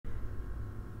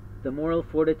The moral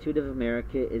fortitude of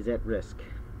America is at risk.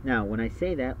 Now, when I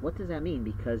say that, what does that mean?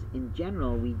 Because in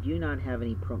general, we do not have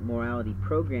any morality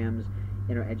programs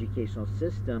in our educational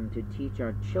system to teach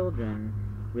our children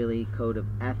really code of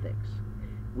ethics.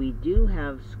 We do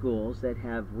have schools that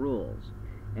have rules,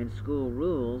 and school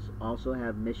rules also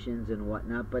have missions and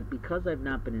whatnot, but because I've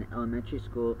not been in elementary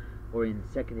school or in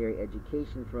secondary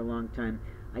education for a long time,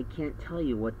 I can't tell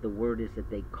you what the word is that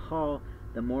they call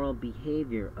the moral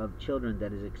behavior of children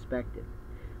that is expected.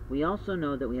 We also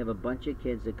know that we have a bunch of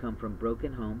kids that come from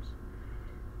broken homes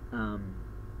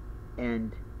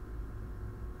and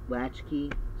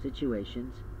latchkey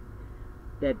situations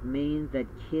that mean that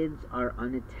kids are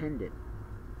unattended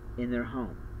in their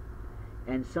home.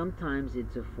 And sometimes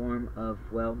it's a form of,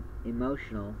 well,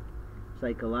 emotional,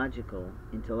 psychological,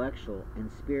 intellectual,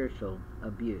 and spiritual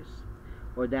abuse.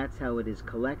 Or that's how it is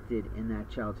collected in that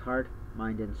child's heart,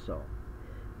 mind, and soul.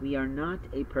 We are not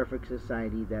a perfect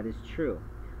society, that is true.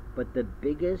 But the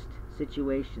biggest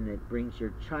situation that brings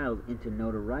your child into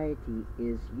notoriety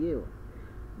is you.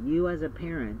 You as a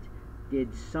parent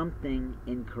did something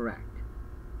incorrect.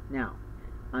 Now,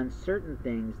 on certain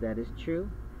things that is true,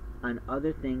 on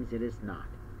other things it is not.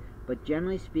 But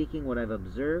generally speaking, what I've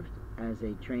observed as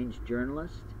a trained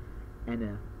journalist and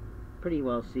a pretty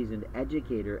well seasoned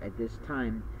educator at this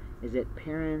time is that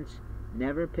parents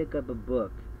never pick up a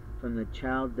book from the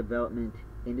child development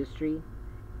industry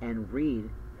and read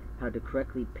how to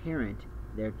correctly parent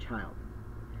their child.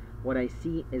 What I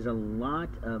see is a lot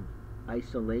of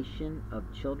isolation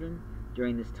of children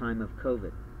during this time of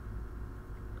COVID.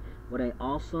 What I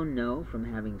also know from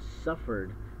having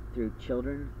suffered through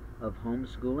children of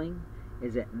homeschooling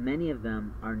is that many of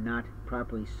them are not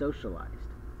properly socialized.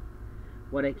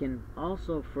 What I can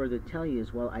also further tell you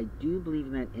is, while I do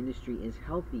believe that industry is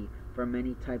healthy for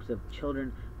many types of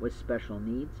children with special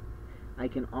needs, I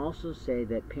can also say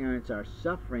that parents are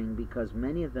suffering because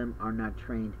many of them are not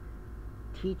trained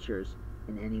teachers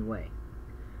in any way.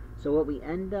 So what we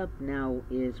end up now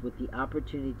is with the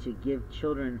opportunity to give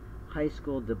children high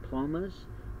school diplomas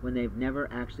when they've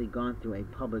never actually gone through a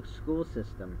public school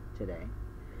system today.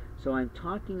 So I'm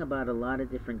talking about a lot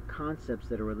of different concepts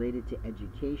that are related to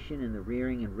education and the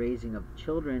rearing and raising of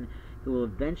children who will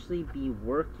eventually be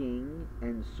working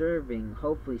and serving,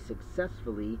 hopefully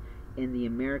successfully, in the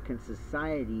American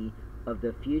society of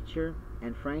the future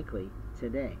and, frankly,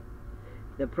 today.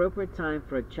 The appropriate time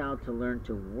for a child to learn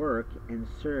to work and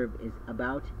serve is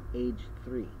about age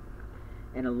 3.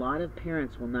 And a lot of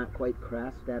parents will not quite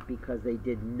grasp that because they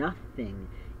did nothing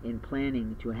in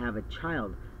planning to have a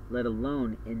child, let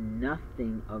alone in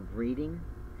nothing of reading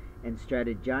and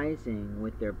strategizing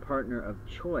with their partner of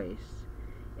choice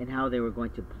and how they were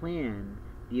going to plan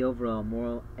the overall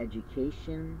moral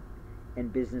education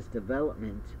and business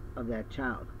development of that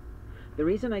child. The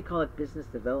reason I call it business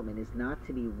development is not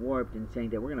to be warped in saying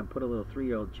that we're going to put a little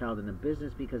 3-year-old child in a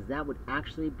business, because that would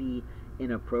actually be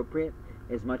inappropriate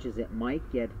as much as it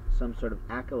might get some sort of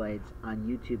accolades on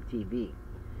YouTube TV.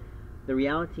 The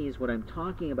reality is, what I'm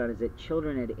talking about is that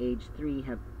children at age 3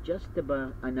 have just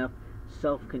about enough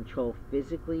self-control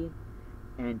physically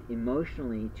and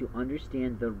emotionally to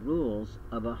understand the rules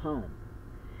of a home.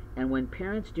 And when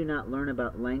parents do not learn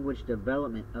about language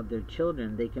development of their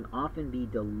children, they can often be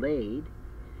delayed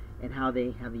in how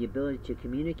they have the ability to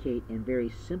communicate in very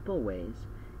simple ways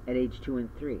at age 2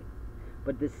 and 3.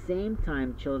 But at the same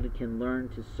time, children can learn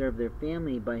to serve their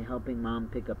family by helping mom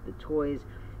pick up the toys,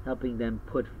 helping them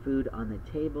put food on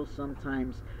the table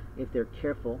sometimes if they're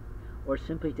careful, or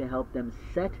simply to help them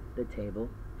set the table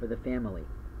for the family.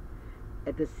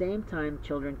 At the same time,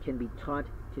 children can be taught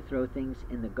to throw things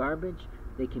in the garbage.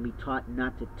 They can be taught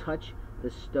not to touch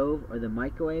the stove or the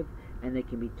microwave, and they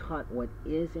can be taught what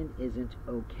is and isn't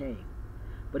okay.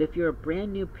 But if you're a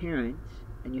brand new parent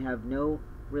and you have no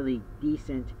really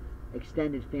decent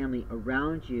extended family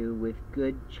around you with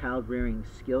good child rearing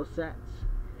skill sets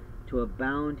to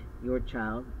abound your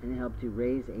child and help to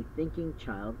raise a thinking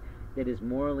child that is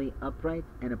morally upright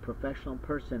and a professional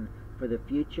person for the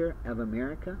future of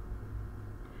America,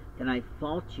 then I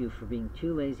fault you for being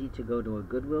too lazy to go to a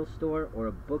Goodwill store or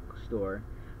a bookstore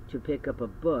to pick up a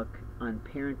book on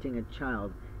parenting a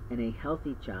child and a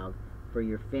healthy child for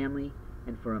your family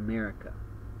and for America.